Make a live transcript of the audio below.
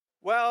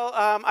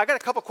I got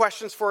a couple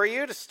questions for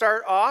you to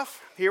start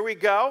off. Here we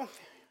go.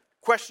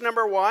 Question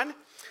number one,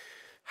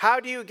 how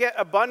do you get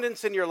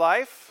abundance in your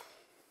life?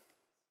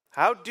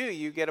 How do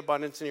you get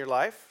abundance in your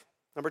life?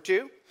 Number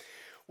two,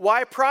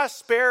 why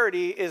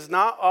prosperity is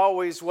not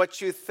always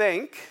what you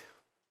think.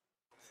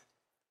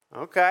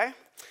 Okay.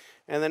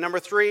 And then number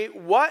three,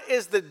 what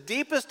is the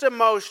deepest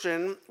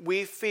emotion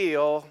we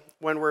feel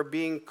when we're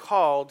being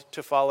called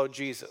to follow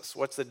Jesus?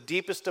 What's the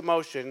deepest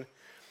emotion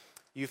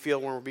you feel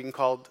when we're being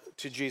called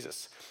to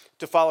Jesus,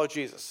 to follow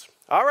Jesus?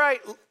 All right,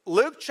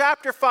 Luke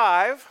chapter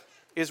 5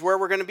 is where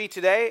we're going to be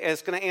today, and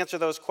it's going to answer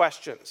those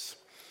questions.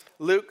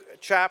 Luke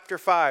chapter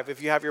 5.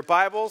 If you have your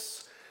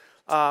Bibles,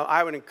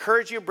 I would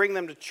encourage you, bring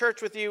them to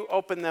church with you,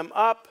 open them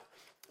up.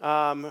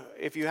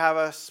 If you have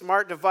a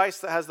smart device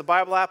that has the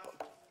Bible app,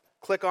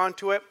 click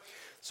onto it.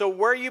 So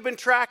where you've been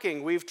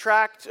tracking, we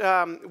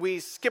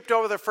skipped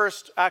over the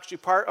first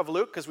part of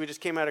Luke because we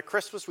just came out of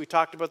Christmas. We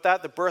talked about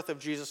that, the birth of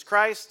Jesus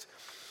Christ.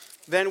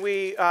 Then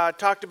we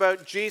talked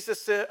about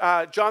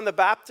John the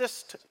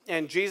Baptist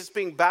and Jesus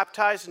being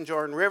baptized in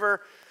Jordan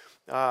River.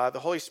 The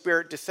Holy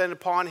Spirit descended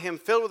upon him,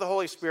 filled with the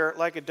Holy Spirit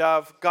like a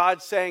dove.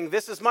 God saying,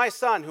 "This is my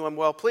son who I'm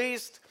well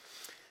pleased."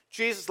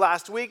 Jesus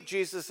last week,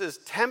 Jesus is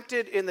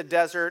tempted in the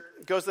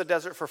desert, goes to the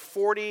desert for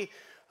 40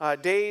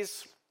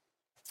 days.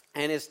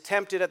 And is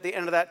tempted at the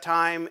end of that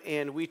time,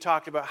 and we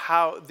talked about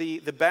how the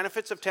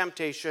benefits of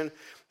temptation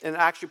and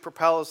actually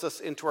propels us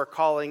into our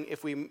calling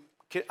if we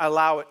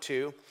allow it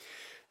to.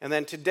 And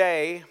then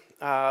today,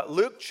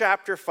 Luke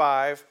chapter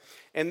 5,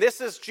 and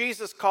this is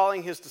Jesus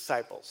calling his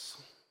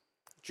disciples.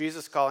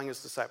 Jesus calling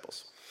his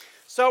disciples.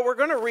 So we're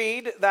going to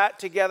read that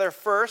together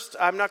first.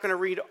 I'm not going to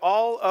read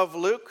all of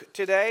Luke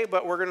today,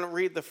 but we're going to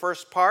read the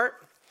first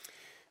part,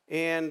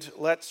 and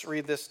let's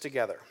read this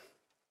together.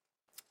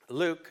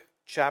 Luke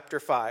chapter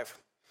 5.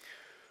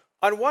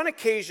 On one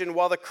occasion,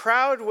 while the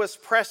crowd was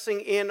pressing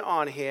in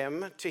on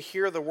him to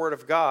hear the word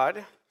of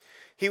God,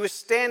 he was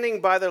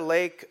standing by the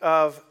lake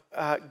of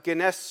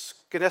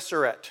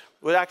Gennesaret.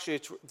 Well, actually,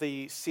 it's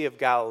the Sea of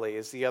Galilee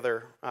is the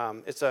other.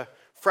 It's a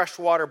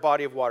freshwater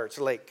body of water. It's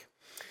a lake.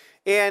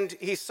 And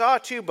he saw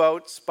two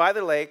boats by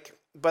the lake,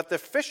 but the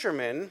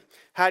fishermen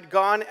had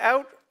gone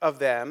out of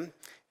them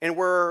and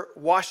were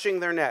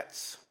washing their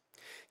nets.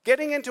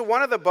 Getting into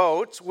one of the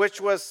boats, which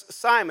was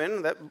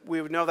Simon, that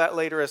we would know that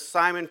later as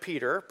Simon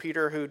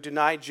Peter who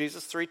denied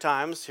Jesus 3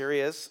 times. Here he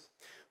is,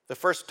 the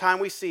first time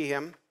we see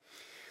him.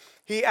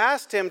 He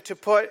asked him to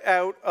put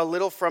out a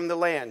little from the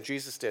land.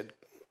 Jesus did.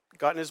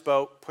 Got in his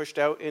boat, pushed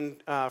out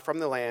from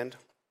the land.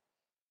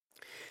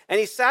 And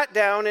he sat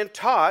down and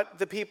taught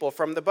the people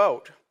from the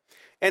boat.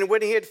 And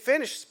when he had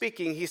finished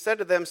speaking, he said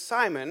to them,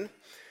 "Simon,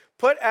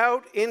 put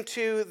out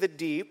into the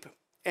deep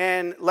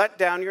and let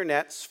down your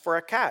nets for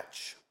a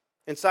catch."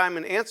 And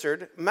Simon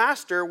answered,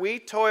 "Master, we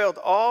toiled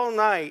all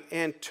night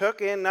and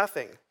took in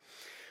nothing.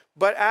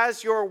 But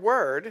as your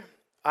word,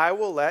 I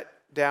will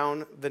let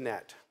down the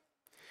net."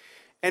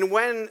 And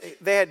when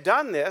they had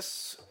done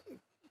this,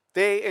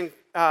 they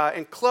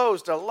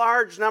enclosed a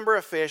large number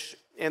of fish,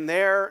 and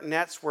their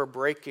nets were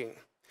breaking.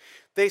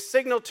 They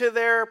signaled to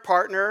their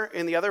partner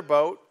in the other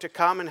boat to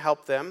come and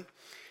help them.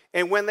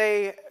 And when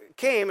they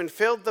came and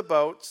filled the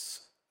boats,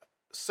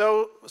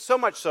 so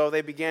much so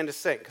they began to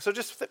sink. So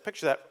just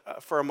picture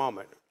that for a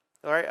moment.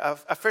 All right,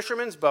 a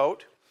fisherman's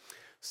boat,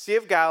 Sea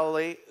of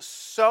Galilee,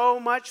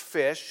 so much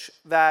fish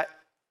that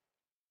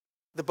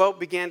the boat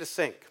began to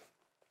sink,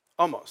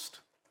 almost.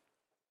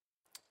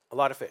 A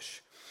lot of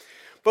fish.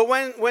 But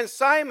when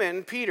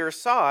Simon Peter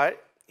saw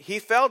it, he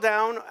fell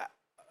down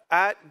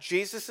at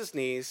Jesus'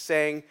 knees,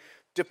 saying,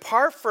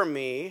 "Depart from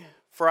me,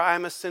 for I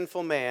am a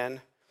sinful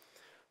man,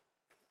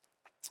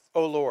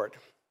 O Lord."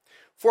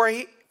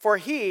 For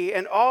he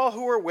and all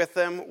who were with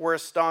him were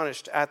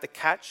astonished at the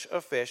catch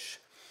of fish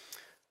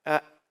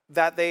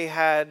that they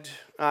had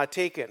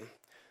taken.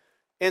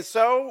 And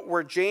so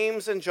were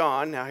James and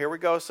John. Now here we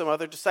go, some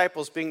other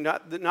disciples being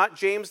not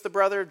James, the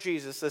brother of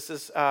Jesus. This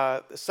is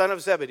the son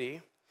of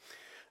Zebedee.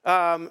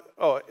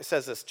 It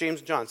says this, James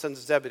and John, sons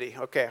of Zebedee.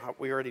 Okay,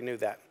 we already knew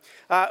that.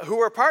 Who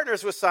were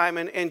partners with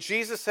Simon. And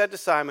Jesus said to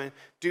Simon,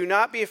 "Do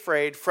not be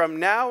afraid. From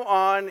now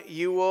on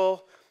you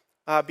will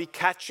be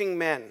catching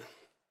men."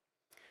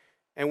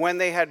 And when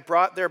they had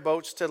brought their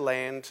boats to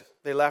land,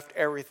 they left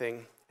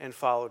everything and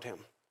followed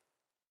him.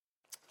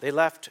 They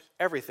left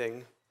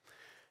everything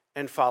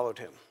and followed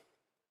him.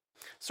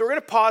 So we're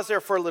going to pause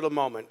there for a little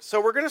moment. So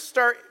we're going to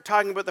start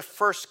talking about the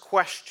first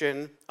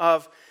question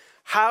of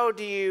how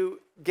do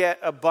you get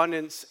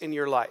abundance in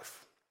your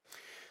life?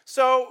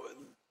 So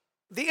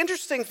the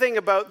interesting thing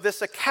about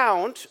this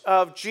account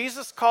of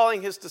Jesus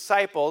calling his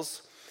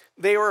disciples,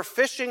 they were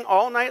fishing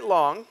all night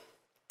long,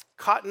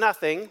 caught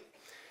nothing,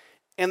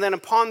 and then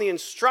upon the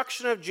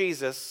instruction of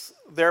Jesus,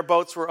 their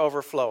boats were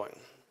overflowing.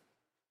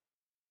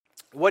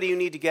 What do you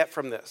need to get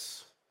from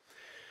this?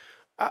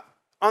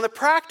 On the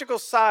practical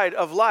side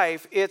of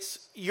life,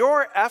 it's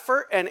your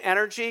effort and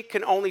energy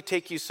can only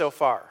take you so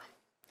far.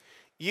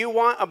 You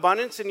want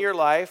abundance in your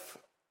life,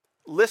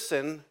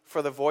 listen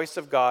for the voice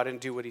of God and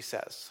do what he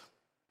says.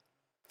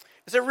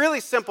 It's a really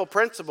simple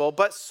principle,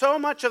 but so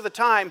much of the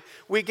time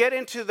we get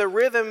into the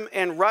rhythm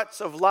and ruts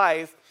of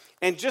life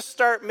and just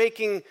start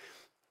making,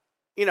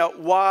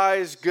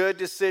 wise, good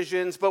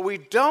decisions, but we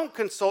don't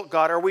consult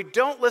God or we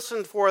don't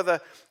listen for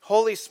the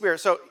Holy Spirit.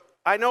 So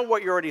I know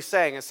what you're already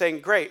saying. It's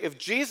saying, great,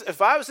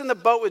 if I was in the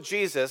boat with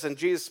Jesus and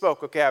Jesus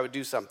spoke, okay, I would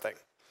do something.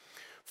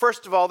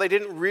 First of all, they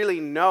didn't really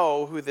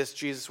know who this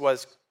Jesus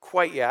was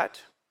quite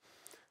yet.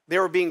 They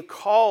were being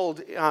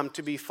called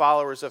to be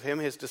followers of him,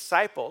 his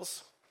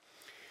disciples.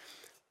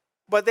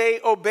 But they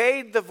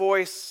obeyed the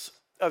voice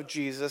of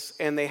Jesus,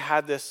 and they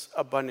had this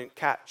abundant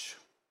catch.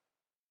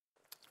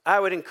 I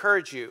would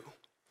encourage you,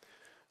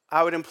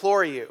 I would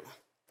implore you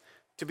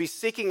to be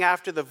seeking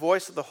after the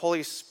voice of the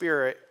Holy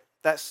Spirit,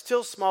 that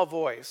still small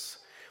voice,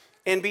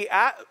 and be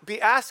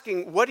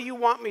asking, what do you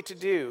want me to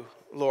do,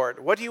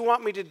 Lord? What do you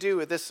want me to do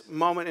at this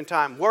moment in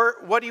time?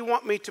 What do you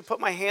want me to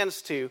put my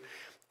hands to?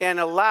 And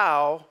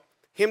allow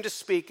him to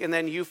speak, and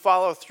then you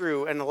follow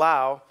through and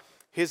allow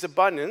his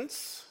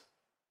abundance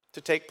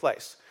to take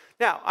place.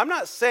 Now, I'm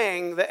not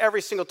saying that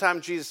every single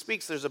time Jesus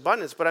speaks there's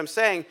abundance, but I'm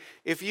saying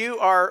if you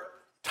are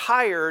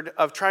tired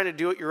of trying to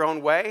do it your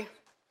own way,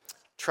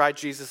 try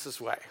Jesus'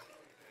 way.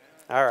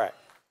 All right.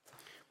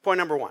 Point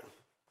number 1.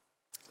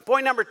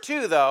 Point number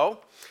 2, though,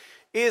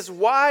 is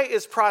why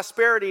is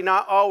prosperity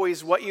not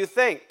always what you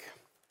think?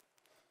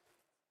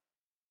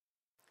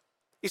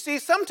 You see,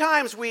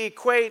 sometimes we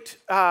equate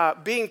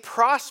being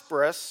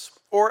prosperous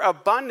or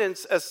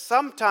abundance as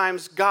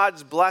sometimes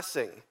God's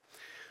blessing.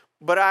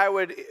 But I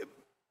would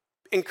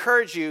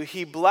encourage you,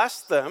 he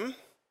blessed them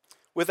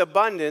with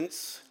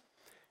abundance,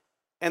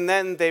 and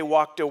then they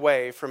walked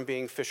away from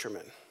being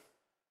fishermen.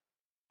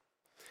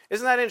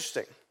 Isn't that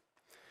interesting?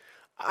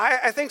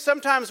 I think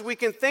sometimes we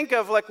can think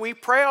of, like we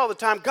pray all the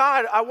time,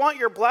 God, I want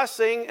your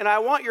blessing and I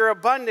want your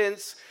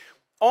abundance,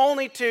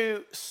 only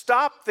to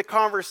stop the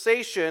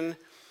conversation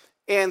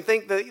and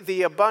think that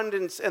the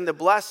abundance and the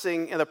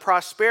blessing and the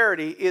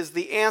prosperity is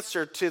the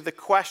answer to the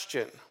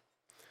question.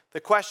 The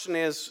question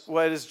is,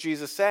 what is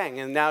Jesus saying?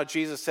 And now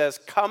Jesus says,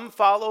 come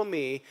follow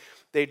me.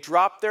 They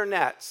dropped their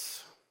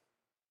nets,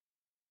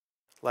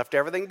 left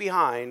everything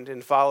behind,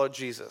 and followed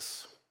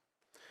Jesus.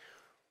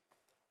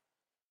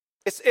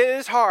 It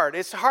is hard.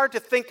 It's hard to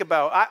think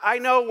about. I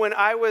know when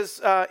I was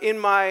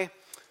in the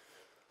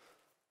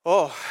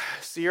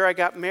year I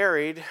got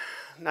married,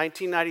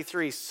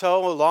 1993,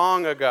 so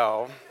long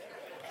ago.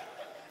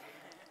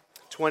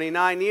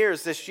 29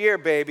 years this year,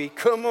 baby.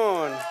 Come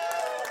on.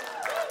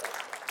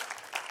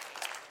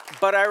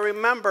 But I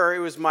remember it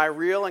was my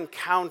real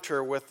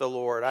encounter with the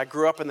Lord. I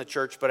grew up in the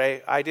church, but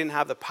I didn't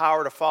have the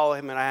power to follow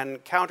him, and I had an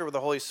encounter with the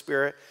Holy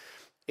Spirit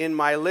in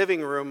my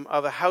living room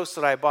of a house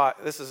that I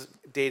bought. This is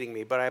dating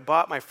me, but I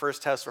bought my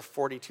first house for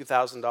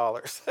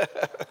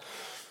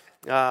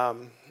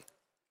 $42,000.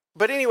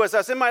 But anyways, I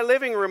was in my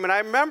living room, and I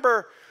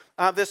remember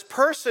this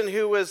person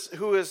who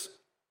was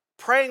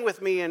praying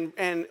with me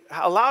and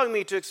allowing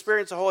me to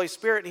experience the Holy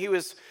Spirit, and he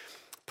was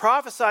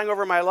prophesying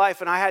over my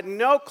life, and I had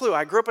no clue.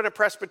 I grew up in a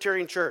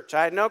Presbyterian church.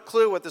 I had no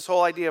clue what this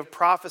whole idea of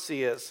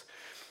prophecy is.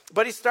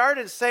 But he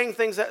started saying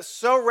things that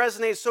so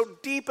resonated so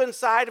deep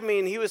inside of me,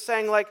 and he was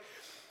saying, like,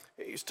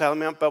 he was telling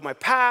me about my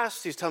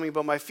past, he was telling me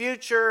about my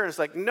future, and it's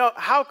like, no,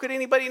 how could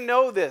anybody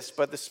know this?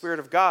 But the Spirit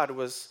of God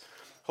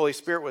Holy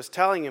Spirit was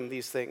telling him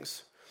these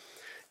things.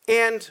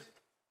 And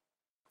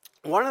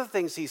one of the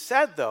things he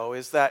said, though,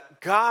 is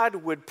that God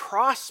would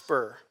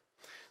prosper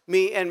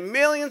me and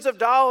millions of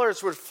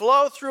dollars would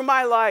flow through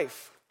my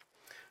life.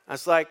 I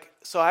was like,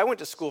 so I went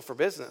to school for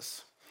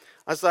business.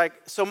 I was like,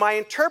 so my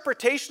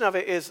interpretation of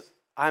it is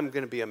I'm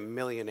going to be a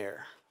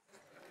millionaire.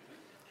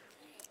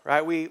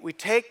 Right? We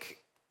take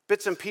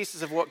bits and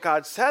pieces of what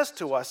God says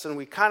to us and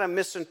we kind of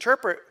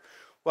misinterpret,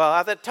 well,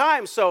 at that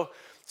time. So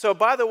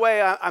by the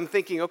way, I'm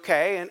thinking,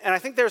 okay, and I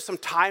think there's some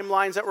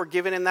timelines that were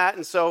given in that.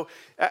 And so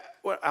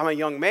I'm a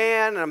young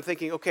man, and I'm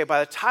thinking, okay,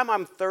 by the time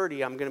I'm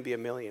 30, I'm going to be a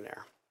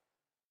millionaire.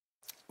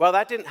 Well,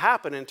 that didn't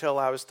happen until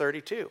I was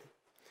 32.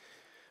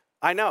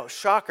 I know,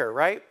 shocker,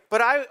 right?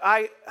 But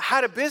I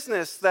had a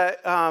business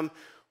that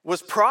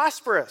was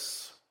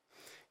prosperous.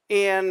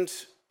 And,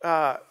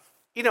 I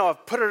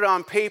put it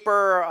on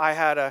paper. I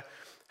had a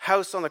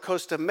house on the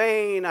coast of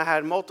Maine. I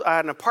had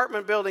an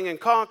apartment building in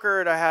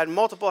Concord. I had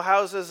multiple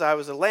houses. I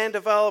was a land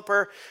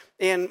developer.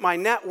 And my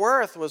net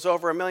worth was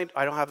over $1 million.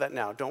 I don't have that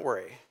now. Don't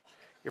worry.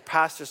 Your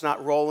pastor's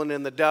not rolling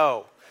in the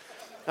dough.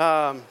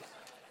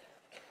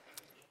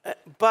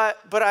 But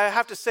I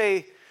have to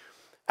say,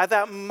 at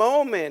that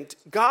moment,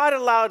 God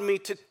allowed me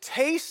to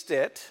taste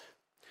it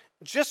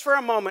just for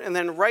a moment, and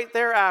then right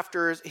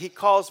thereafter, he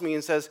calls me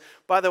and says,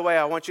 by the way,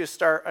 I want you to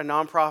start a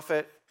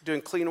nonprofit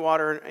doing clean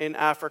water in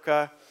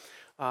Africa,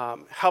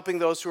 helping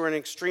those who are in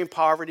extreme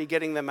poverty,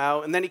 getting them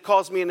out. And then he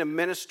calls me into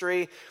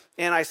ministry,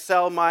 and I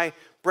sell my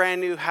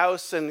brand new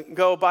house and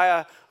go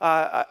buy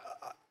a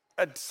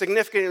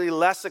significantly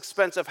less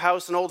expensive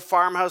house, an old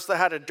farmhouse that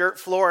had a dirt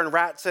floor and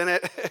rats in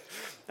it.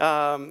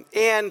 But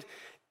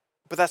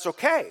that's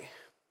okay.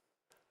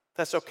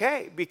 That's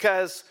okay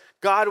because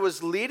God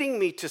was leading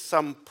me to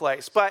some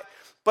place. But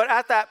But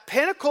at that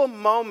pinnacle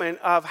moment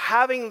of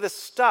having the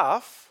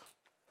stuff,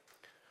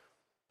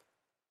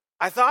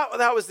 I thought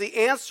that was the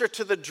answer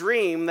to the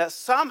dream, that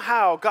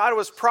somehow God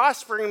was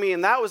prospering me,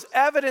 and that was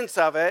evidence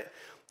of it,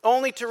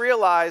 only to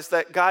realize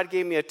that God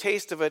gave me a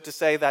taste of it to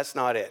say that's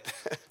not it.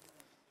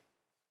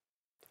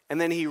 And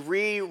then he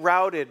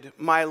rerouted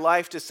my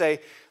life to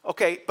say,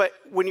 okay, but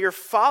when you're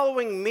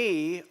following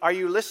me, are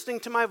you listening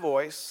to my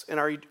voice, and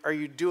are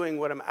you doing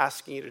what I'm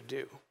asking you to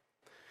do?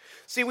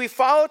 See, we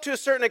follow to a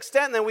certain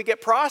extent, and then we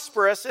get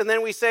prosperous, and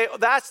then we say, oh,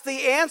 that's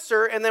the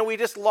answer, and then we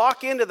just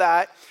lock into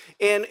that,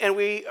 and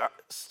we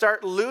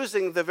start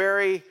losing the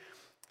very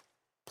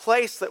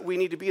place that we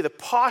need to be, the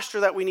posture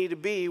that we need to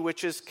be,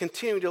 which is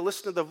continuing to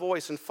listen to the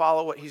voice and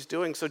follow what he's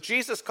doing. So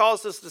Jesus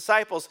calls his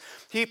disciples.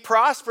 He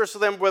prospers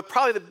them with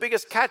probably the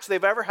biggest catch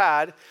they've ever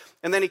had,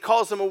 and then he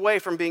calls them away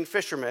from being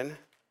fishermen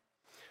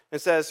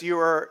and says, you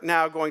are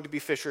now going to be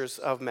fishers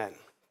of men.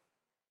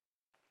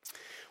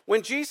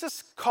 When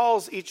Jesus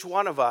calls each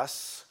one of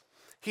us,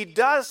 he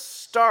does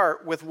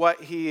start with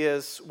what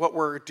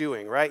we're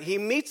doing, right? He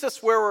meets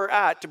us where we're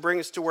at to bring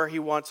us to where he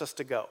wants us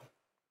to go.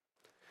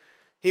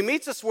 He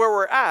meets us where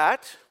we're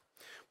at,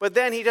 but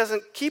then he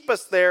doesn't keep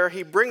us there.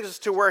 He brings us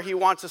to where he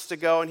wants us to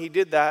go, and he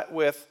did that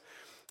with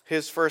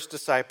his first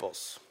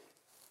disciples.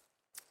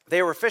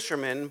 They were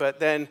fishermen, but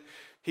then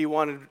he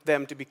wanted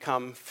them to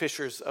become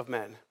fishers of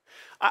men.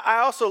 I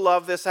also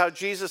love this, how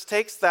Jesus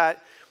takes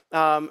that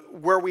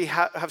where we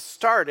have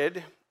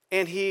started,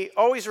 and he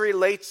always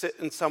relates it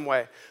in some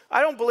way.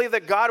 I don't believe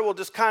that God will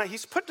just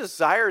he's put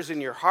desires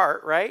in your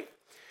heart, right?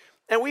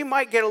 And we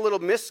might get a little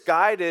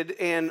misguided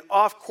and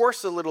off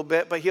course a little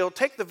bit, but he'll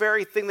take the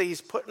very thing that he's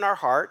put in our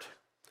heart,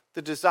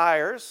 the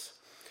desires,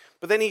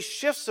 but then he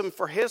shifts them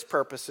for his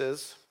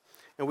purposes,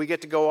 and we get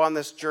to go on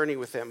this journey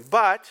with him.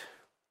 But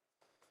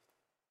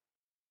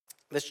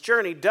this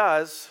journey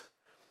does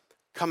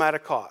come at a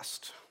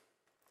cost.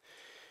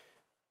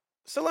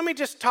 So let me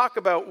just talk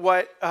about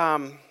what,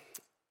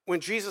 when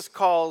Jesus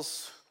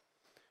calls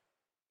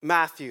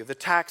Matthew, the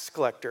tax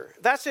collector.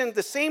 That's in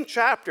the same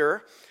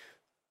chapter,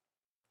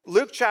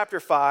 Luke chapter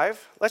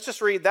 5. Let's just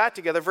read that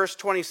together, verse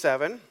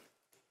 27.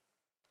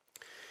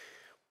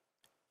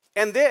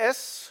 And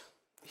this,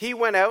 he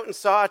went out and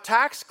saw a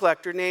tax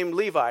collector named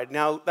Levi.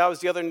 Now, that was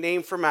the other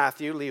name for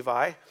Matthew,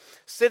 Levi,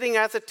 sitting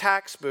at the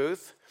tax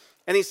booth.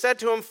 And he said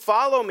to him,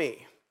 follow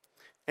me.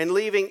 And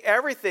leaving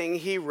everything,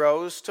 he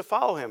rose to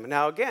follow him.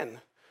 Now again,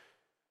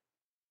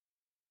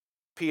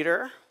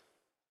 Peter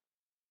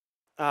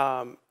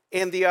and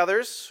the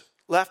others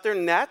left their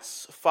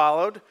nets,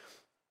 followed.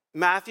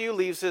 Matthew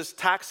leaves his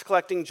tax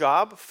collecting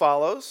job,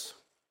 follows.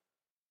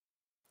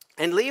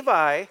 And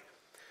Levi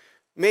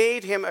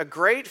made him a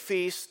great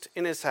feast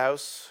in his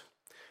house.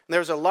 And there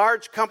was a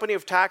large company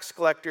of tax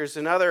collectors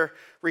and other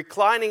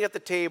reclining at the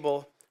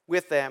table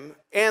with them.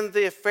 And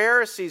the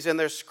Pharisees and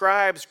their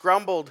scribes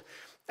grumbled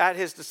at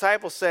his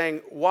disciples,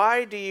 saying,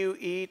 why do you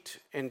eat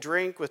and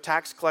drink with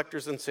tax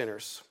collectors and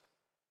sinners?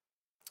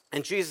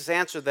 And Jesus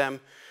answered them,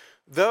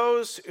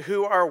 those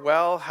who are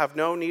well have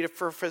no need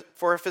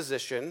for a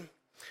physician,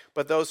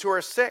 but those who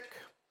are sick.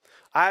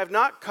 I have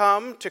not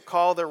come to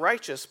call the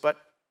righteous, but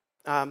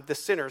the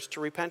sinners to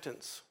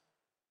repentance.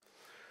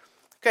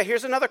 Okay,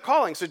 here's another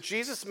calling. So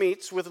Jesus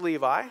meets with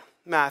Levi,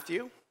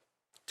 Matthew,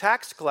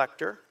 tax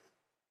collector.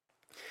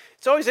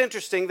 It's always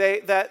interesting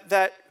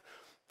that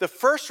the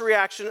first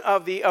reaction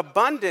of the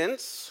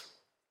abundance,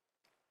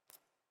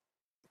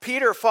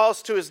 Peter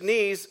falls to his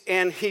knees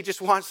and he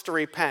just wants to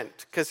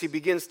repent because he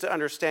begins to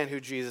understand who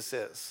Jesus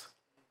is.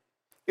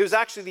 It was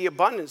actually the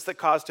abundance that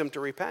caused him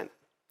to repent.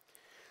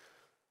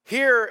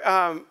 Here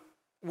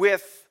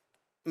with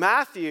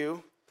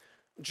Matthew,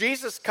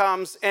 Jesus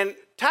comes, and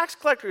tax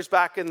collectors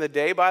back in the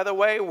day, by the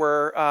way,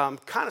 were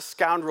kind of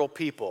scoundrel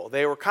people.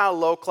 They were kind of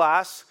low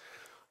class.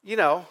 You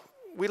know,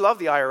 we love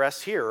the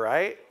IRS here,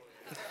 right?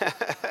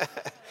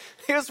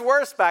 It was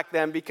worse back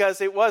then because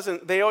they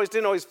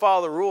didn't always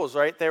follow the rules,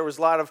 right? There was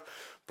a lot of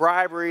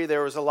bribery,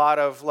 there was a lot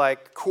of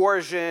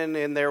coercion,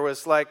 and there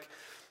was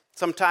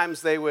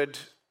sometimes they would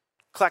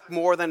collect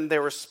more than they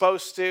were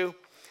supposed to.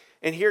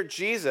 And here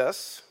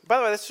Jesus, by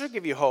the way, this should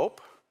give you hope.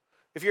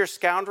 If you're a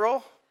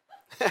scoundrel,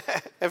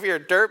 if you're a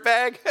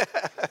dirtbag,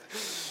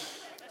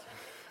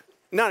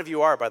 none of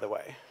you are, by the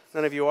way.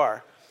 None of you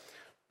are.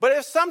 But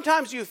if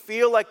sometimes you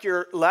feel like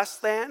you're less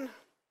than,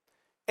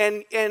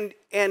 and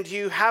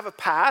you have a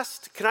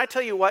past, can I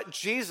tell you what?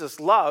 Jesus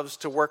loves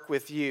to work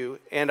with you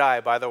and I,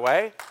 by the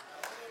way.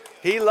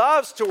 He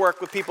loves to work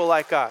with people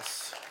like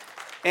us.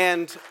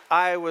 And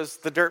I was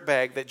the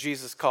dirtbag that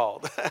Jesus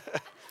called.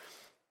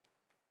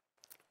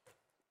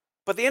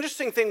 But the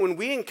interesting thing, when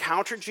we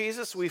encounter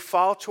Jesus, we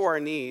fall to our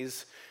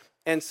knees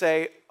and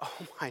say,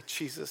 oh my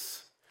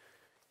Jesus,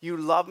 you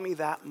love me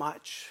that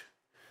much,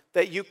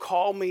 that you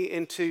call me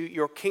into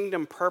your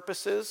kingdom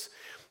purposes.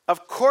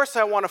 Of course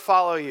I want to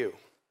follow you.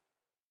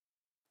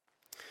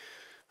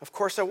 Of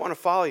course I want to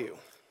follow you.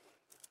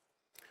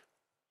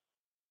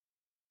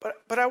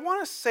 But I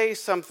want to say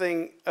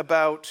something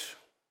about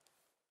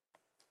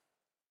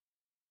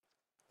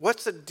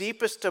What's the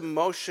deepest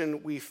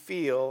emotion we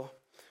feel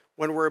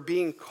when we're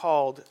being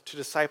called to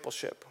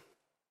discipleship?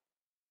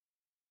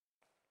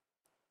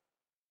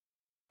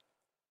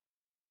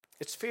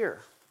 It's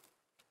fear.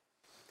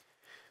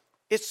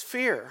 It's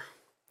fear.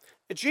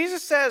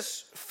 Jesus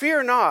says,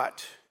 fear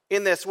not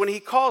in this when he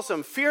calls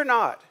them, fear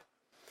not.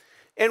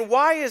 And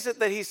why is it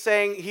that he's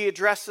saying he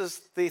addresses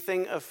the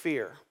thing of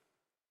fear?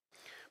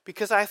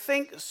 Because I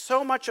think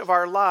so much of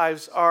our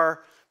lives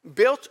are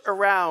built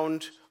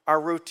around our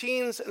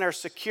routines and our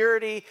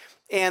security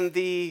and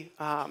the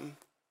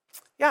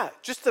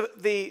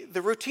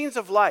routines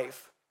of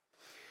life.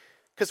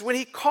 Because when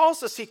he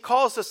calls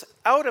us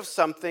out of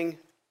something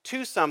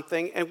to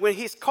something. And when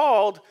he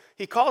calls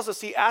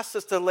us, he asks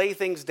us to lay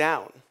things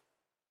down.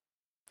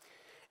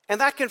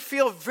 And that can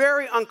feel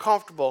very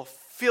uncomfortable,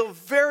 feel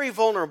very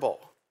vulnerable.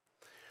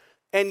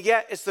 And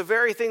yet it's the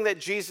very thing that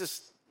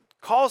Jesus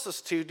calls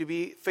us to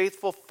be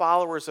faithful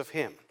followers of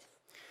him.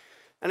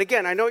 And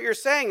again, I know what you're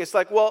saying. It's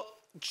like, well,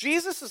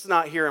 Jesus is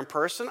not here in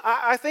person.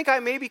 I think I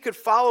maybe could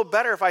follow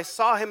better if I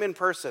saw him in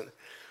person.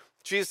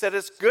 Jesus said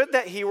it's good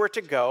that he were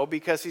to go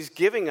because he's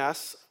giving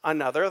us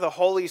another, the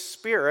Holy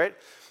Spirit,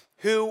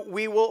 who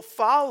we will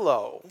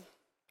follow.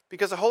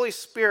 Because the Holy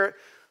Spirit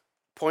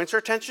points our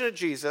attention to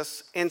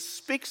Jesus and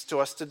speaks to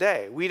us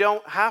today. We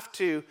don't have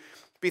to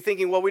be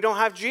thinking, well, we don't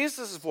have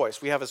Jesus'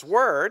 voice. We have his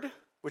word,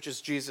 which is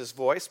Jesus'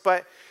 voice,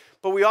 but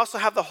we also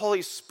have the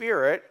Holy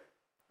Spirit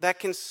that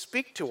can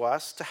speak to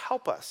us to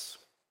help us.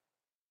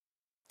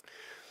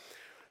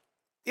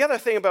 The other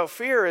thing about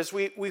fear is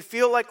we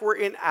feel like we're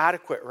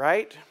inadequate,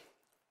 right?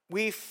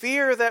 We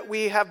fear that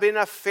we have been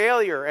a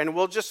failure and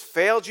we'll just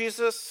fail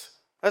Jesus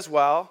as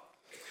well.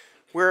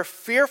 We're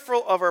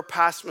fearful of our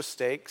past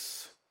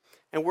mistakes,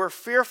 and we're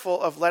fearful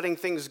of letting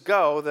things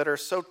go that are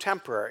so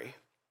temporary.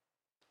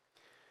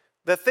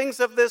 The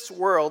things of this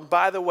world,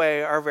 by the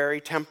way, are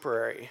very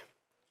temporary,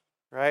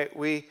 right?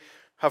 We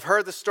have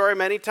heard the story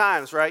many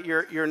times, right?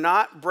 You're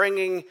not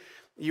bringing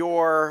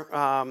your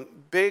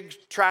big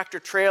tractor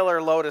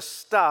trailer load of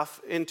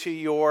stuff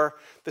into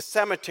the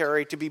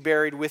cemetery to be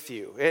buried with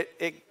you.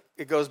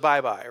 It goes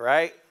bye-bye,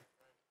 right?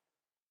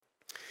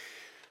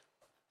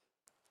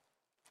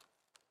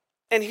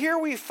 And here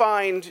we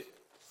find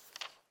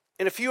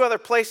in a few other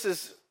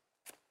places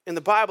in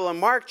the Bible, in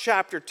Mark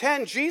chapter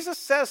 10, Jesus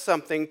says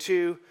something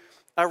to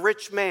a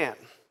rich man.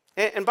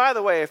 And by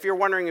the way, if you're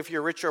wondering if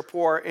you're rich or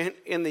poor,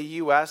 in the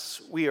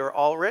U.S., we are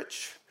all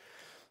rich.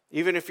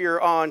 Even if you're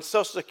on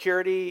Social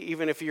Security,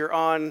 even if you're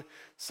on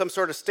some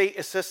sort of state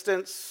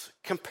assistance,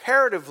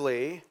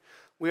 comparatively,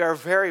 we are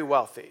very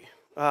wealthy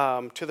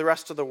to the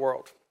rest of the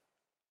world.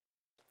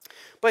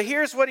 But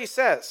here's what he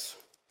says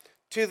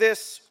to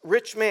this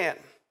rich man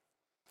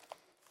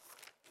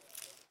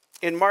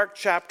in Mark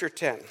chapter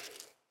 10. It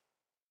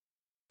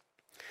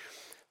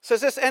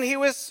says this, and he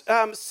was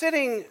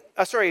setting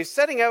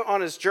out on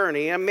his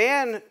journey. A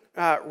man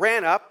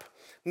ran up,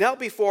 knelt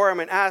before him,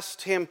 and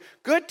asked him,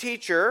 "Good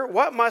teacher,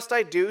 what must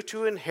I do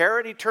to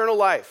inherit eternal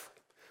life?"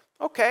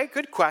 Okay,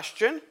 good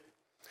question.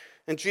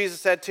 And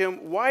Jesus said to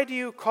him, "Why do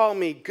you call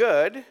me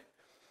good?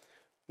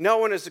 No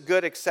one is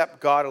good except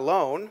God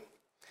alone.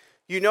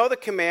 You know the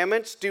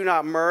commandments: do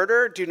not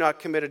murder, do not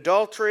commit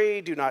adultery,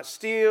 do not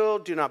steal,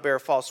 do not bear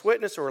false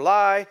witness or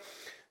lie,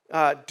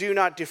 do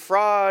not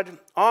defraud,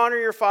 honor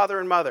your father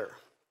and mother."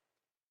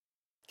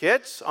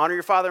 Kids, honor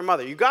your father and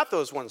mother. You got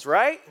those ones,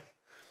 right?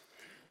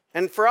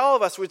 And for all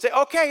of us, we'd say,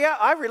 okay, yeah,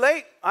 I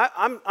relate.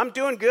 I'm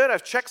doing good.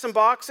 I've checked some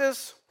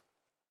boxes.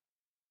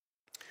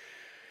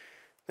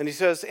 And he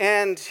says,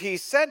 and he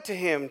said to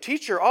him,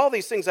 "Teacher, all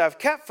these things I've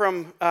kept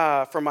from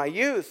my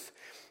youth."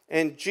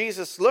 And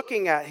Jesus,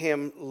 looking at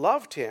him,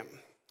 loved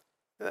him.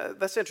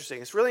 That's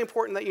interesting. It's really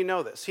important that you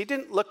know this. He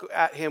didn't look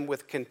at him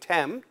with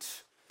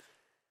contempt.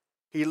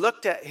 He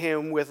looked at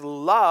him with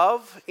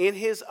love in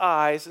his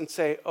eyes and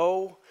say,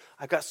 "Oh,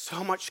 I got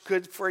so much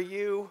good for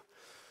you.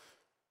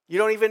 You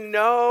don't even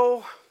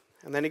know."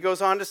 And then he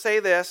goes on to say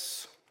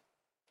this,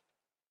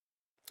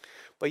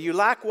 "But you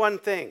lack one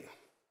thing.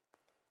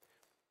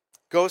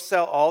 Go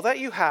sell all that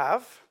you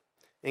have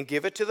and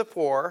give it to the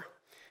poor,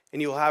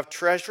 and you will have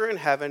treasure in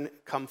heaven.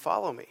 Come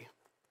follow me."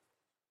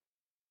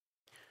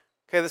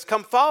 Okay, this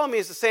 "come follow me"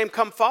 is the same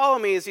 "come follow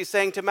me" as he's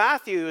saying to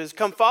Matthew, is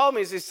 "come follow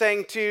me" as he's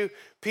saying to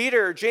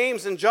Peter,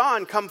 James, and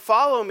John, "come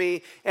follow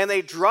me." And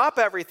they drop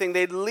everything,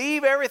 they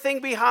leave everything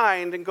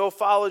behind and go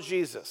follow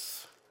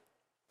Jesus.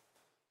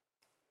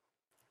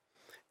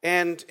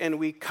 And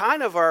we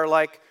kind of are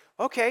like,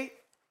 okay,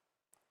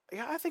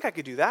 yeah, I think I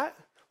could do that.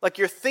 Like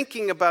you're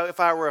thinking about if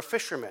I were a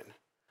fisherman.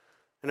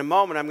 In a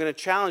moment, I'm going to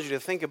challenge you to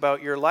think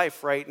about your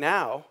life right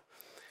now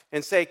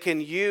and say, can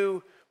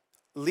you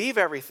leave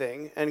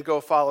everything and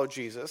go follow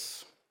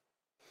Jesus?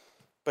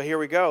 But here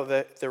we go.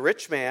 The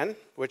rich man,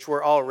 which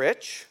we're all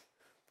rich,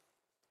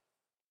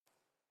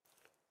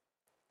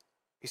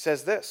 he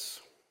says this,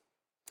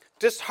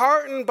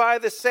 "Disheartened by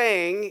the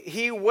saying,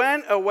 he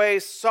went away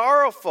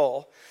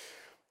sorrowful,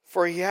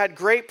 for he had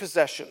great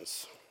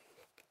possessions."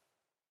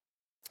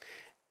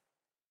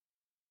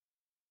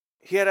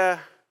 He had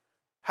a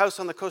house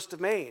on the coast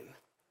of Maine.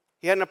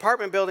 He had an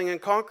apartment building in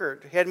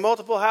Concord. He had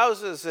multiple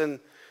houses and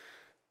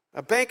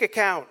a bank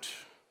account.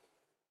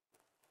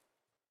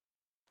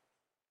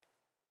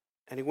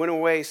 And he went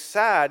away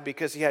sad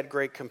because he had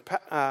great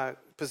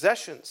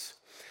possessions.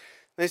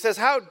 And he says,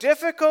 how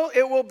difficult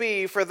it will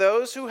be for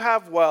those who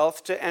have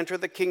wealth to enter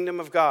the kingdom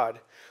of God.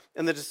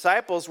 And the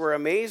disciples were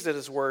amazed at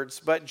his words.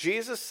 But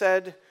Jesus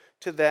said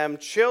to them,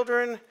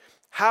 children,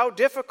 how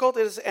difficult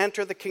it is to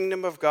enter the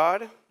kingdom of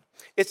God.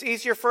 It's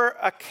easier for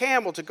a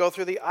camel to go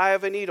through the eye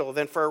of a needle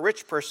than for a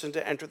rich person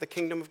to enter the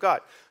kingdom of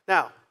God.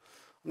 Now,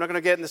 I'm not going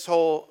to get in this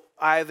whole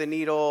eye of the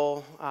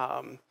needle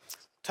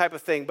type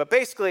of thing. But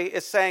basically,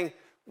 it's saying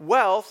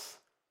wealth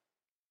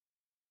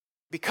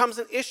becomes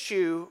an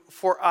issue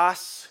for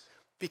us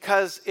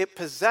because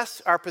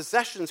our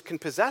possessions can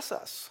possess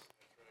us.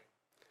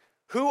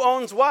 Who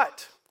owns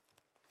what?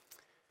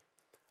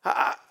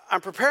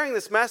 I'm preparing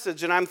this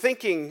message and I'm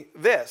thinking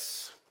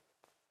this.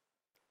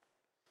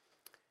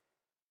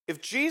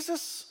 If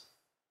Jesus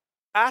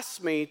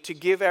asked me to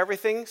give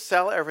everything,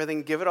 sell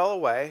everything, give it all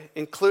away,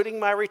 including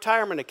my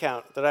retirement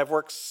account that I've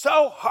worked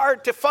so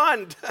hard to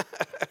fund.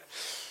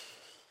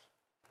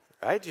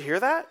 Right? Did you hear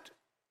that?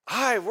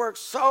 I worked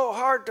so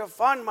hard to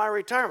fund my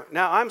retirement.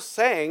 Now, I'm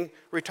saying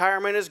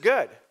retirement is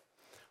good.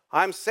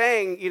 I'm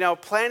saying,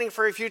 planning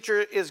for a future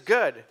is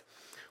good.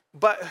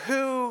 But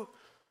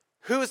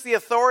who's the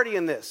authority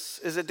in this?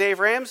 Is it Dave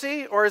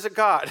Ramsey or is it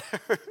God?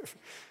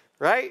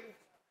 Right?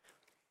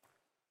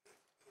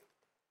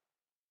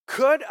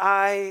 Could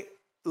I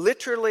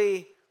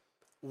literally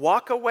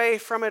walk away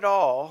from it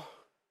all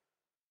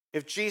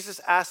if Jesus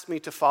asked me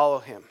to follow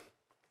him?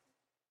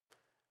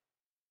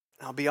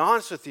 And I'll be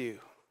honest with you.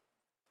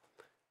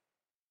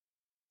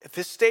 At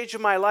this stage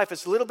of my life,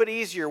 it's a little bit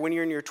easier when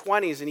you're in your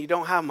 20s and you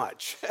don't have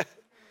much.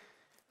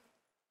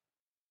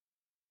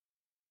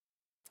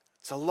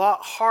 It's a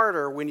lot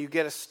harder when you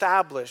get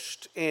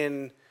established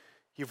and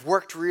you've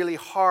worked really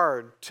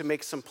hard to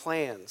make some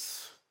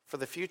plans for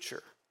the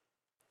future.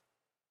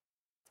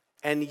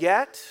 And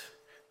yet,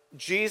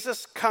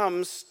 Jesus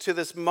comes to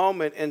this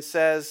moment and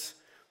says,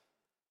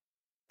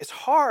 it's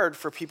hard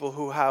for people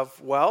who have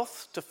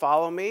wealth to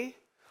follow me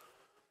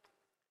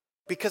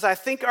because I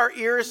think our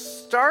ears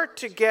start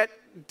to get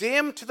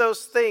dim to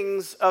those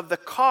things of the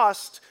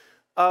cost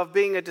of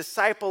being a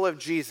disciple of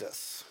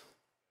Jesus.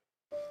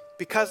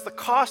 Because the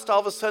cost all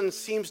of a sudden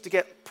seems to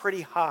get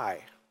pretty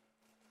high,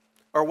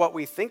 or what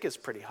we think is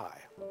pretty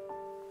high.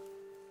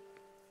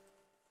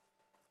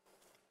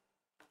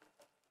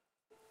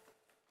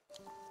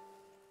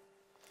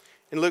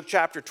 In Luke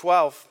chapter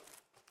 12,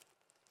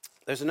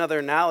 there's another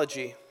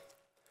analogy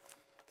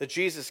that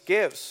Jesus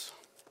gives.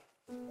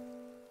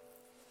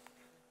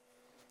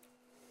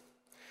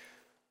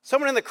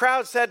 Someone in the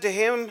crowd said to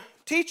him,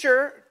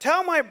 "Teacher,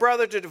 tell my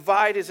brother to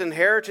divide his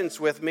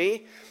inheritance with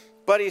me."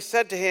 But he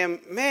said to him,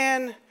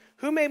 "Man,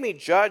 who made me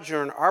judge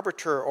or an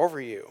arbiter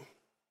over you?"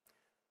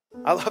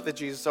 I love that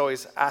Jesus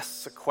always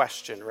asks a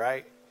question,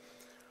 right?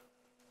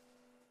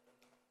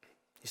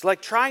 He's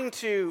like trying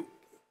to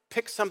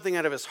pick something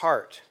out of his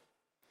heart.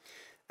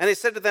 And he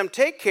said to them,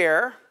 "Take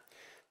care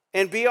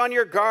and be on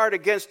your guard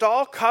against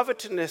all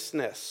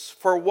covetousness,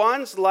 for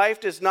one's life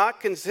does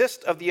not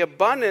consist of the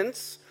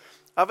abundance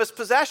of his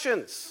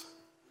possessions."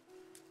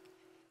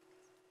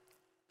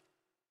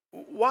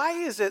 Why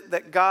is it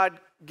that God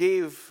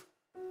gave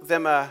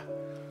them a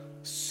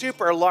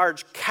super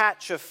large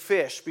catch of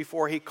fish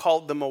before he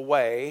called them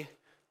away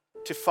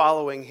to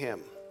following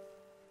him?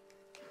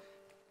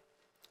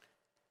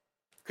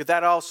 Could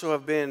that also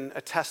have been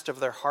a test of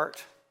their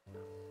heart?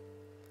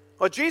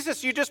 Well,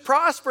 Jesus, you just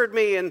prospered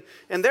me, and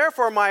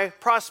therefore my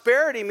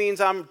prosperity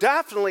means I'm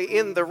definitely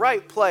in the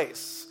right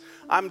place.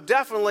 I'm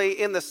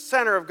definitely in the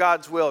center of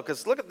God's will,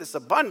 because look at this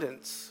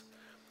abundance.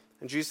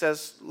 And Jesus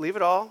says, leave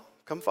it all,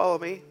 come follow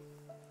me.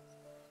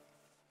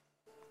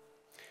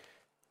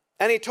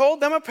 And he told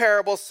them a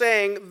parable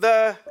saying,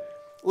 the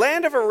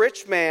land of a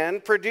rich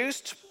man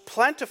produced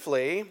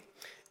plentifully,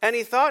 and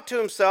he thought to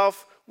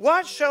himself,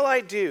 what shall I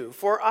do?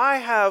 For I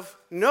have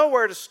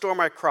nowhere to store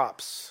my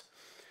crops.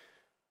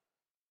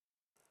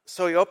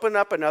 So he opened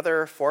up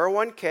another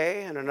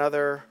 401k and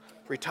another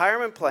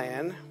retirement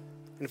plan,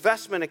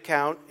 investment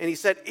account, and he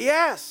said,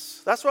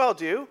 yes, that's what I'll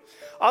do.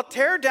 I'll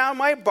tear down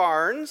my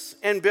barns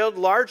and build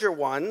larger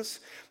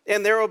ones,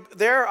 and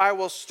there I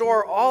will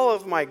store all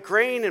of my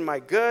grain and my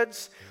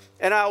goods.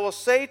 And I will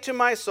say to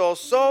my soul,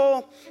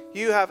 soul,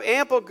 you have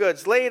ample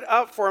goods laid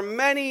up for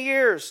many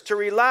years to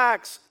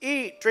relax,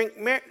 eat,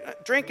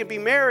 drink and be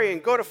merry,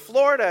 and go to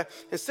Florida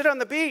and sit on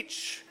the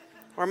beach.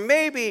 Or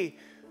maybe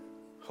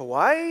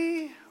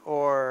Hawaii,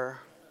 or,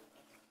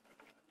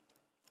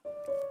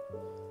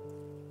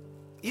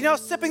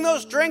 sipping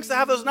those drinks that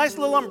have those nice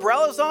little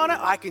umbrellas on it.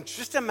 I can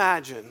just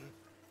imagine.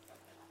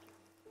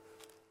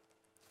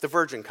 The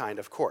virgin kind,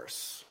 of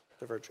course.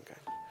 The virgin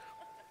kind.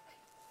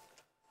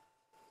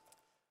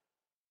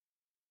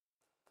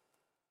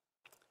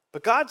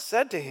 But God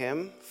said to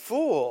him,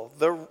 fool,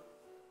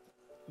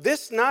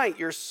 this night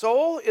your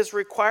soul is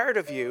required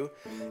of you,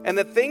 and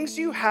the things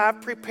you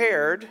have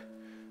prepared,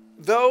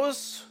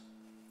 those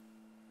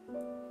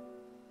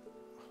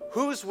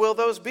whose will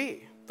those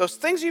be? Those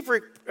things you've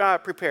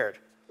prepared,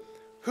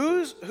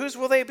 whose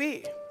will they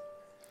be?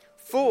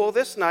 Fool,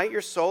 this night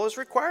your soul is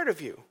required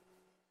of you.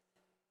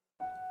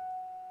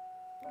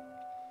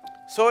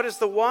 So it is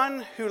the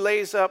one who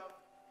lays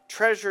up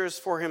treasures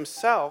for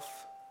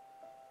himself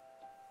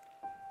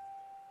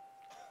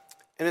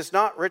and is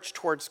not rich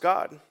towards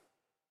God.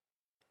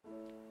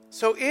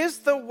 So is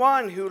the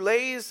one who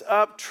lays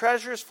up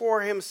treasures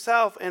for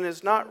himself and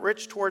is not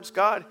rich towards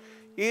God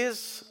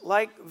is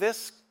like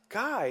this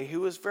guy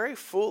who is very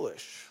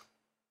foolish.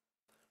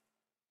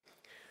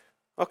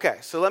 Okay,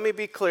 so let me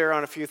be clear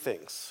on a few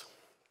things.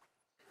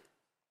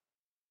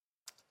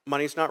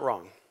 Money's not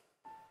wrong.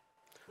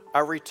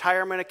 A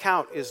retirement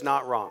account is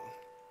not wrong.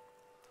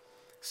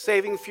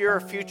 Saving for your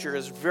future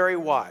is very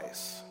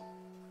wise.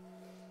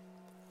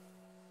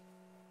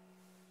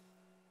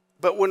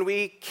 But when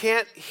we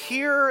can't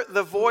hear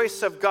the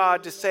voice of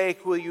God to say,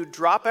 will you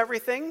drop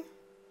everything?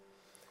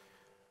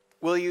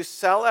 Will you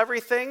sell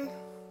everything?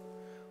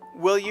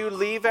 Will you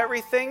leave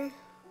everything?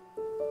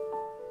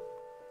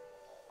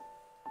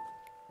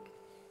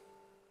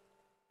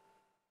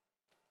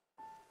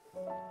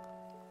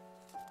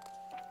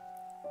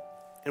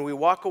 And we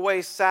walk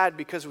away sad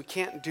because we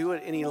can't do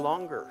it any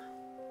longer.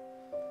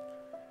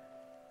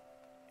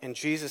 And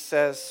Jesus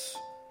says,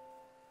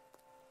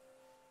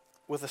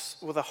 with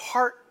a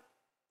heart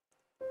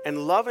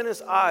and love in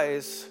his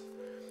eyes,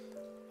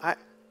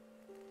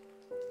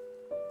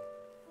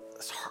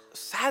 this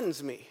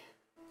saddens me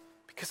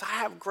because I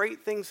have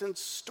great things in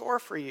store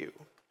for you.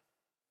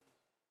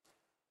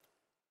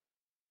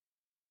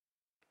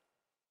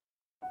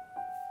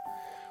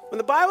 When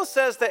the Bible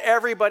says that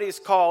everybody's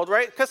called,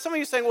 right? Because some of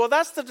you are saying, well,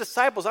 that's the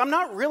disciples. I'm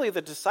not really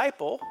the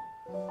disciple,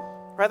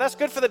 right? That's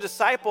good for the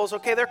disciples.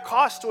 Okay, their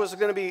cost was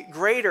going to be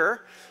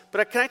greater.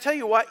 But can I tell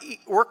you what?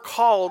 We're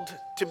called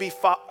to be,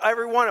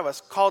 every one of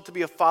us, called to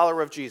be a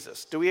follower of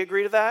Jesus. Do we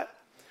agree to that?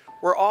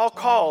 We're all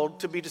called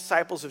to be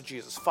disciples of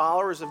Jesus,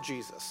 followers of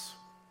Jesus.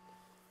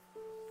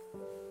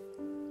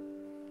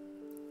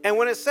 And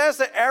when it says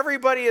that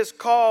everybody is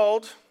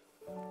called,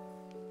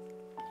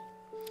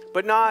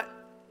 but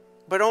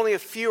only a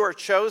few are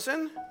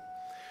chosen,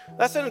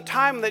 that's in a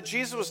time that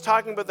Jesus was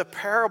talking about the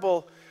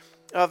parable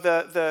of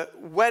the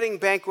wedding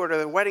banquet or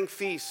the wedding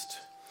feast.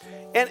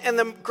 And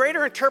the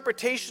greater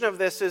interpretation of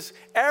this is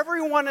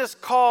everyone is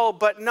called,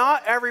 but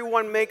not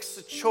everyone makes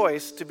the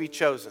choice to be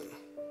chosen.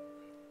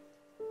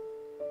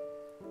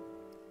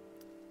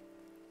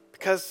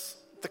 Because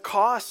the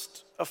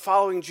cost of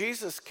following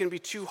Jesus can be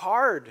too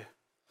hard.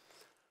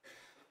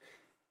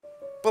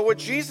 But what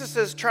Jesus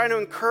is trying to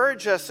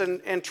encourage us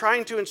and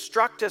trying to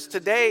instruct us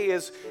today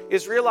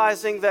is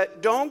realizing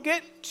that don't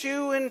get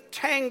too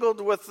entangled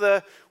with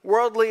the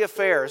worldly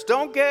affairs.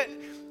 Don't get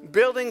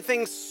building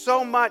things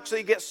so much that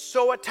you get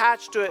so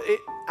attached to it, it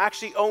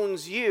actually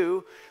owns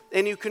you,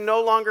 and you can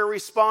no longer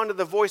respond to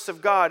the voice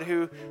of God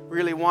who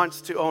really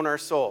wants to own our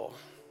soul.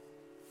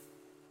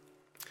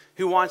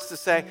 Who wants to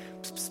say,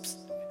 psst, psst, psst,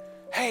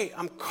 hey,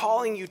 I'm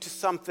calling you to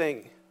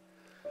something.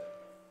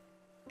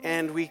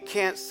 And we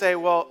can't say,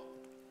 well,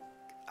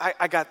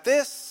 I got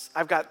this,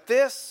 I've got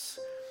this,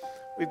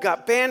 we've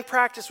got band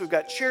practice, we've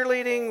got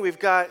cheerleading, we've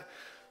got,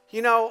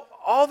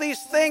 all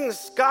these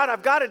things, God,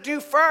 I've got to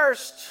do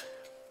first.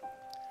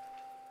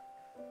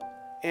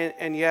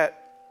 And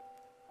yet,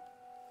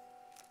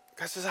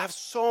 God says, I have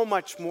so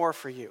much more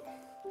for you.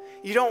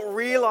 You don't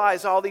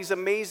realize all these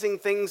amazing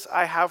things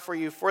I have for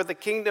you for the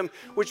kingdom,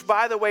 which,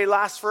 by the way,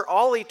 lasts for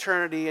all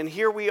eternity. And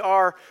here we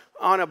are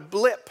on a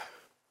blip.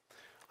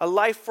 A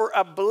life for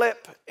a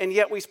blip, and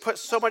yet we put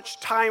so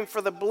much time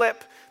for the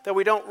blip that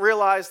we don't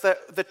realize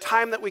that the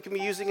time that we can be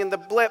using in the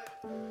blip,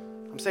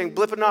 I'm saying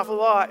blip an awful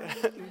lot,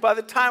 by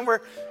the time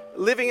we're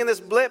living in this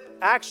blip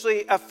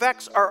actually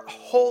affects our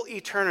whole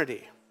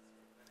eternity.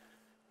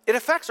 It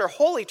affects our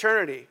whole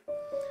eternity.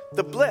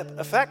 The blip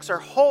affects our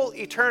whole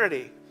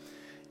eternity.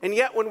 And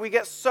yet when we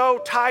get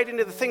so tied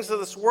into the things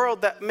of this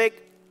world that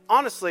make,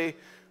 honestly,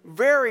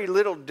 very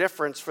little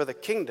difference for the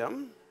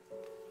kingdom.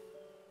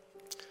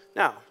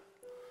 Now,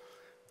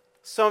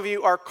 some of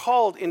you are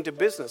called into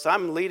business.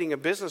 I'm leading a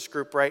business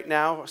group right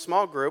now, a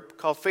small group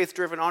called Faith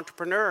Driven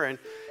Entrepreneur,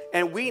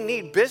 and we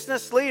need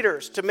business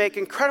leaders to make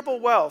incredible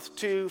wealth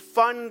to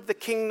fund the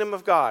kingdom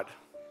of God.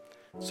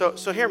 So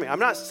hear me. I'm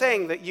not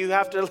saying that you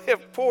have to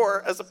live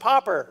poor as a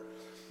pauper.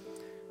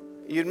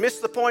 You'd miss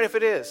the point if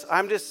it is.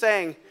 I'm just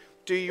saying,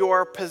 do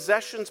your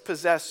possessions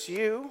possess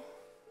you?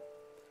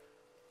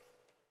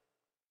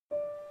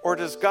 Or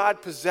does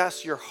God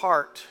possess your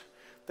heart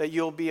that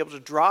you'll be able to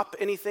drop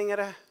anything at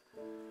a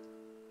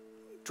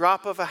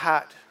drop of a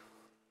hat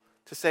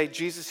to say,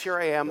 Jesus, here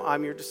I am,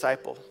 I'm your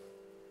disciple.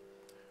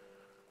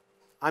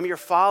 I'm your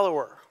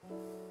follower.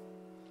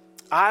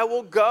 I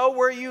will go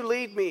where you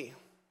lead me.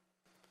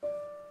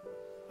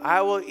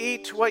 I will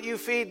eat what you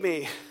feed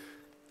me.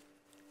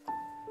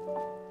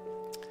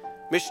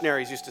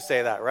 Missionaries used to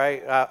say that,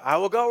 right? I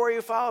will go where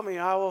you follow me.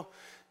 I will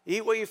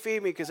eat what you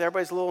feed me, because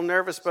everybody's a little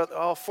nervous about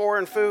all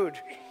foreign food.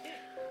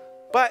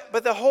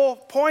 But the whole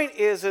point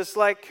is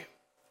like,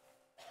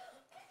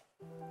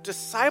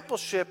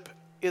 discipleship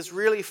is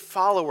really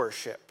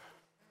followership.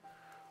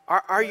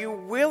 Are you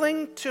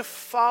willing to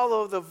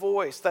follow the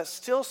voice, that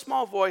still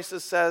small voice that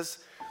says,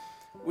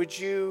 would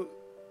you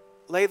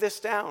lay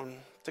this down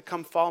to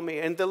come follow me?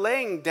 And the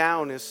laying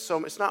down it's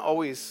not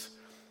always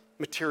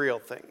material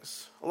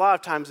things. A lot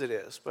of times it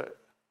is, but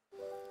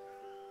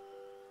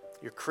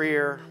your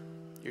career,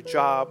 your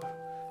job,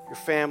 your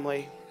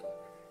family.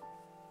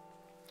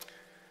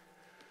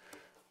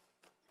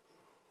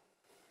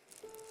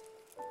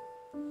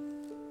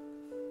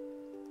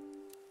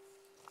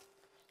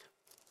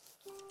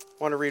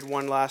 I want to read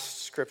one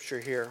last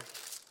scripture here.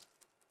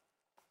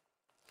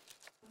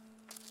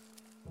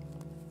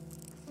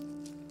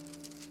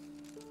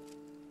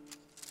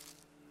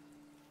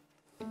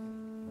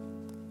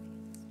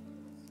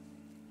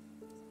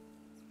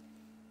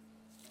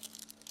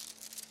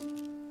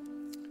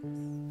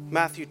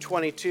 Matthew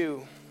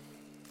 22,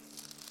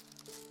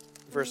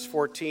 verse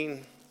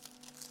 14.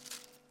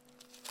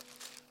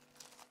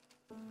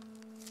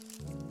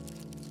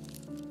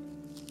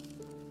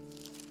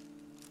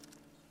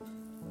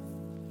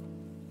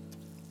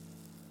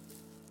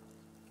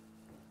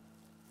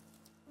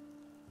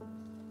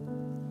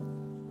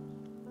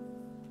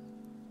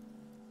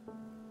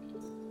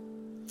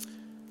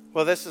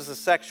 Well, this is the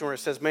section where it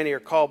says, many are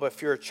called, but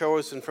few are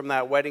chosen from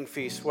that wedding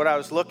feast. What I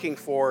was looking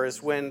for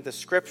is when the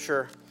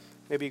scripture,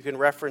 maybe you can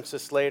reference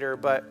this later,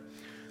 but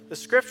the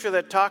scripture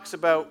that talks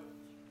about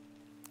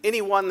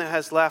anyone that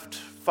has left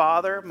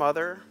father,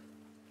 mother,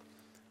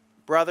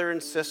 brother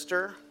and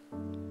sister,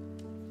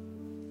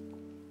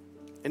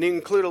 and you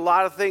include a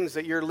lot of things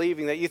that you're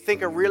leaving that you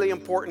think are really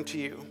important to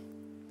you.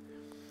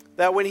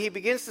 That when he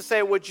begins to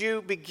say, would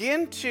you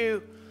begin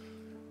to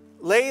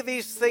lay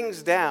these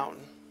things down?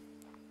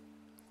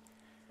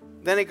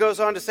 Then he goes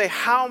on to say,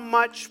 how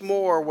much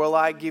more will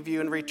I give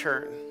you in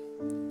return?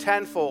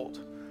 10-fold,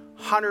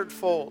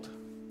 100-fold.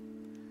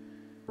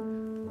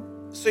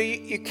 So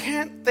you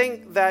can't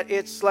think that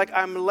it's like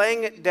I'm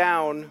laying it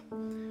down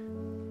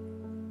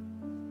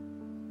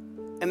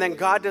and then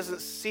God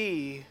doesn't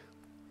see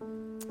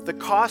the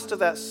cost of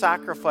that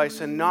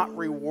sacrifice and not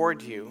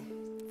reward you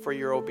for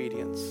your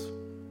obedience.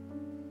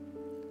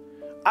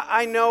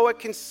 I know it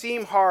can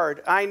seem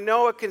hard. I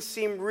know it can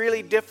seem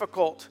really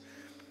difficult.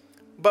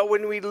 But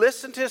when we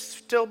listen to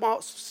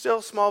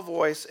still small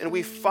voice and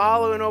we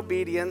follow in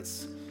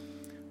obedience,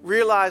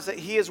 realize that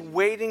he is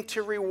waiting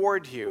to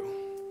reward you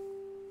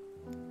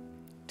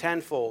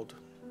 10-fold,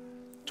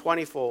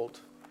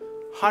 20-fold,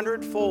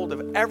 100-fold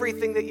of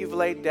everything that you've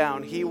laid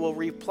down. He will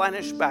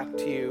replenish back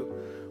to you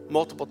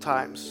multiple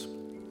times.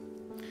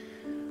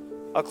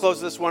 I'll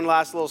close this one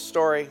last little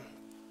story.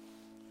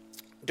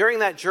 During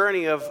that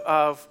journey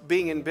of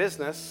being in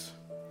business,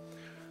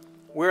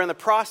 we're in the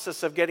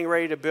process of getting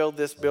ready to build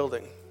this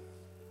building.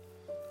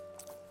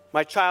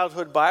 My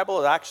childhood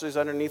Bible, it actually is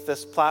underneath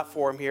this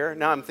platform here.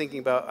 Now I'm thinking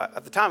about,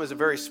 at the time it was a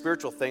very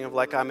spiritual thing of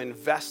like I'm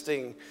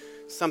investing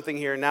something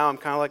here. Now I'm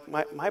kind of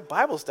like, my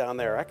Bible's down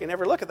there. I can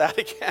never look at that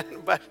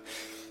again. But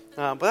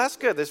that's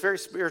good. There's very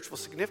spiritual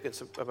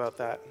significance about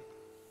that.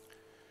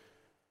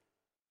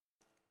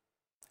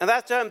 And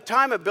that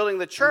time of building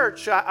the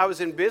church, I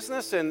was in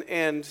business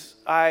and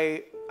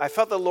I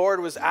felt the Lord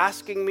was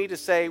asking me to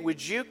say,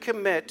 would you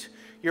commit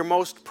your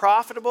most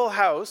profitable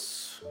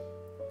house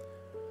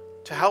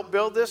to help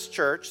build this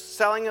church?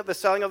 The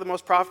selling of the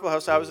most profitable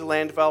house. I was a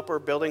land developer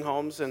building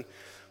homes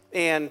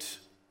and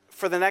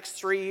for the next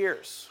 3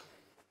 years.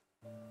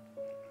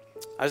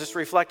 I was just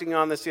reflecting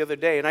on this the other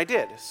day and I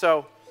did.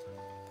 So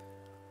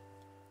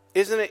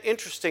isn't it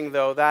interesting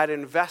though, that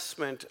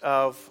investment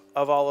of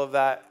all of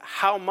that,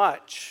 how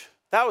much?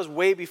 That was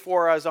way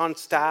before I was on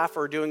staff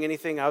or doing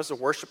anything. I was a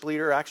worship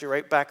leader actually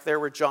right back there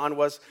where John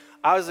was.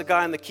 I was the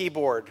guy on the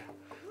keyboard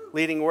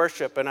leading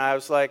worship, and I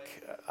was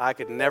like, I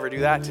could never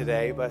do that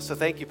today. But so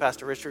thank you,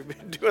 Pastor Richard,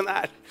 for doing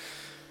that.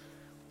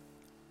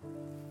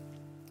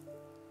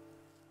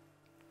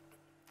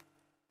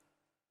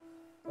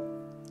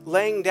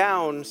 Laying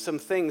down some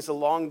things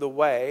along the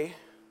way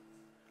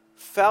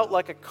felt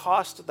like a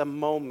cost at the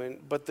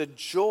moment, but the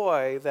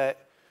joy that,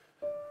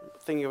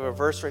 thinking of a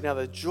verse right now,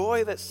 the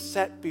joy that's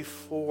set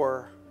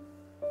before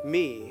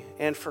me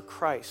and for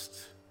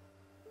Christ,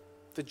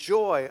 the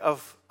joy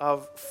of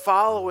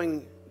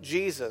following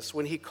Jesus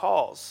when he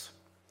calls.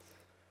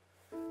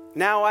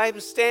 Now I'm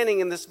standing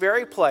in this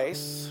very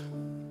place,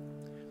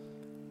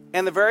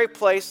 and the very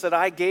place that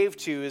I gave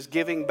to is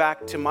giving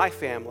back to my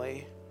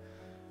family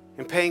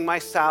and paying my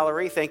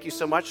salary. Thank you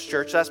so much,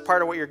 church. That's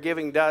part of what your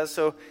giving does.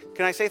 So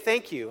can I say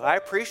thank you? I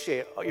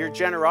appreciate your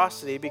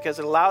generosity because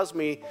it allows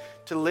me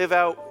to live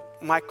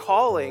out my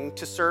calling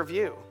to serve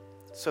you.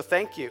 So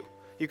thank you.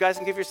 You guys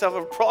can give yourself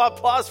an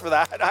applause for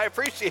that. I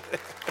appreciate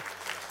it.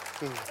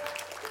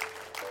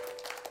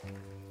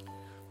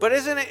 But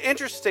isn't it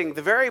interesting,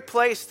 the very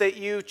place that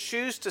you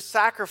choose to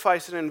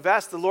sacrifice and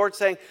invest, the Lord's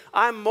saying,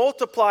 I'm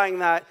multiplying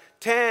that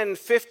 10,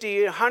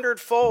 50,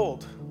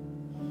 100-fold.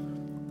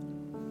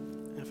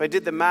 If I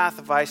did the math,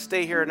 if I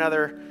stay here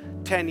another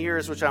 10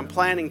 years, which I'm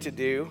planning to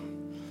do,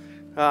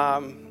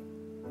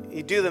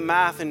 you do the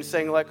math and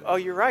saying like, oh,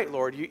 you're right,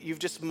 Lord, you've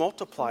just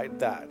multiplied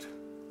that.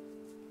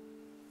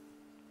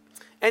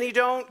 And you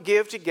don't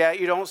give to get,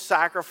 you don't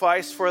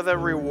sacrifice for the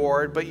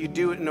reward, but you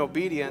do it in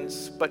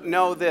obedience. But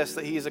know this,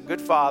 that he is a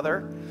good father,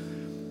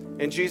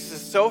 and Jesus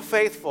is so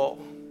faithful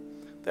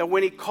that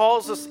when he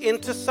calls us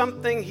into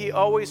something, he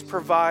always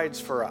provides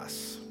for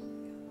us.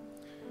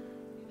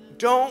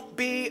 Don't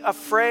be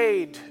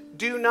afraid.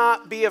 Do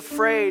not be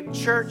afraid.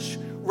 Church,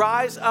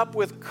 rise up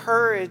with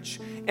courage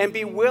and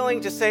be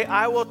willing to say,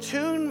 I will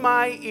tune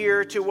my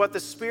ear to what the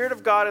Spirit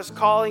of God is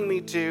calling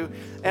me to,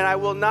 and I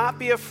will not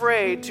be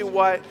afraid to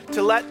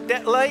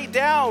lay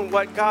down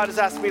what God has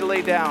asked me to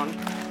lay down,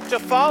 to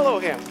follow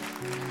him.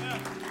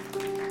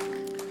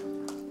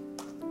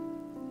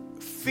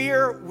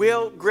 Fear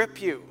will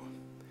grip you.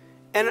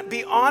 And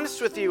be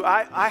honest with you,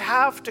 I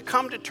have to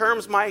come to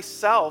terms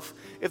myself.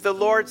 If the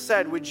Lord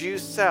said, would you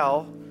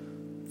sell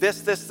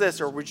this,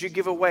 or would you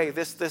give away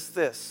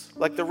this,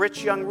 like the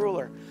rich young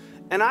ruler?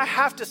 And I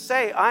have to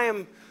say,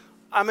 I'm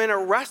in a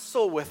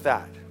wrestle with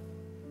that.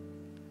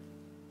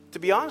 To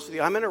be honest with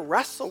you, I'm in a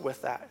wrestle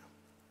with that.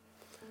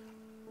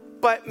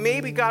 But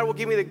maybe God will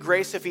give me the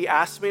grace if he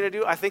asks me to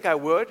do it. I think I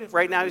would.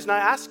 Right now, he's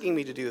not asking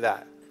me to do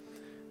that.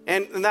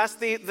 And that's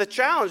the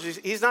challenge.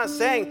 He's not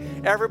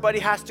saying everybody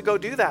has to go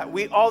do that.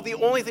 The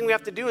only thing we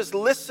have to do is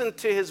listen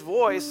to his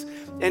voice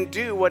and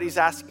do what he's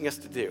asking us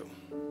to do.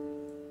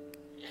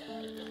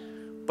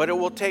 But it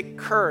will take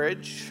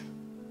courage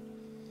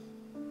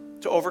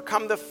to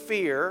overcome the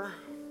fear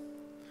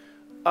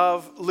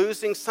of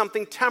losing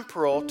something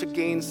temporal to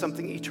gain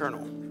something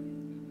eternal.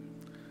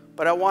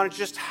 But I want to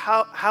just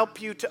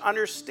help you to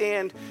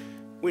understand,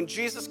 when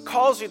Jesus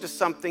calls you to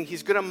something,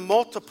 he's going to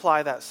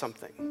multiply that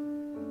something.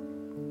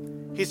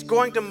 He's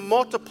going to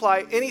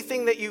multiply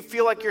anything that you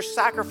feel like you're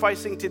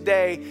sacrificing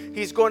today.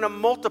 He's going to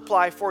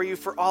multiply for you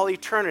for all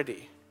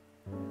eternity.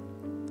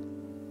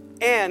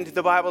 And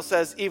the Bible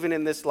says, even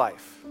in this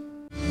life.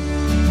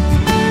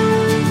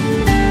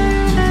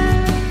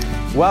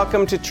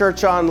 Welcome to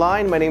Church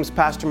Online. My name is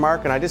Pastor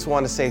Mark, and I just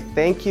want to say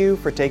thank you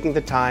for taking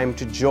the time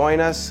to join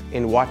us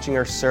in watching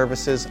our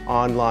services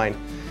online.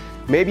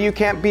 Maybe you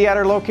can't be at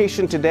our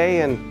location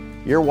today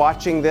and you're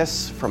watching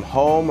this from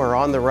home or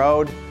on the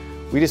road.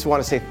 We just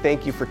want to say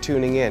thank you for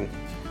tuning in.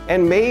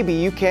 And maybe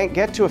you can't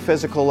get to a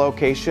physical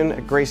location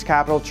at Grace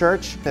Capital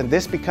Church, and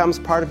this becomes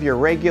part of your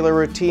regular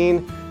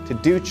routine to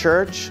do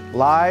church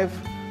live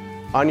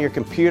on your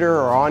computer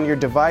or on your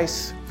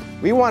device.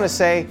 We want to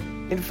say,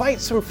 invite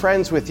some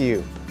friends with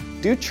you.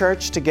 Do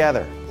church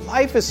together.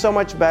 Life is so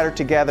much better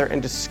together, and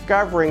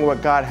discovering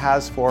what God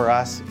has for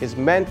us is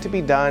meant to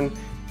be done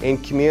in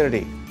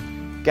community.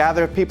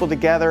 Gather people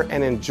together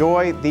and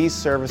enjoy these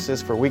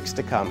services for weeks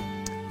to come.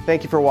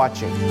 Thank you for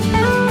watching.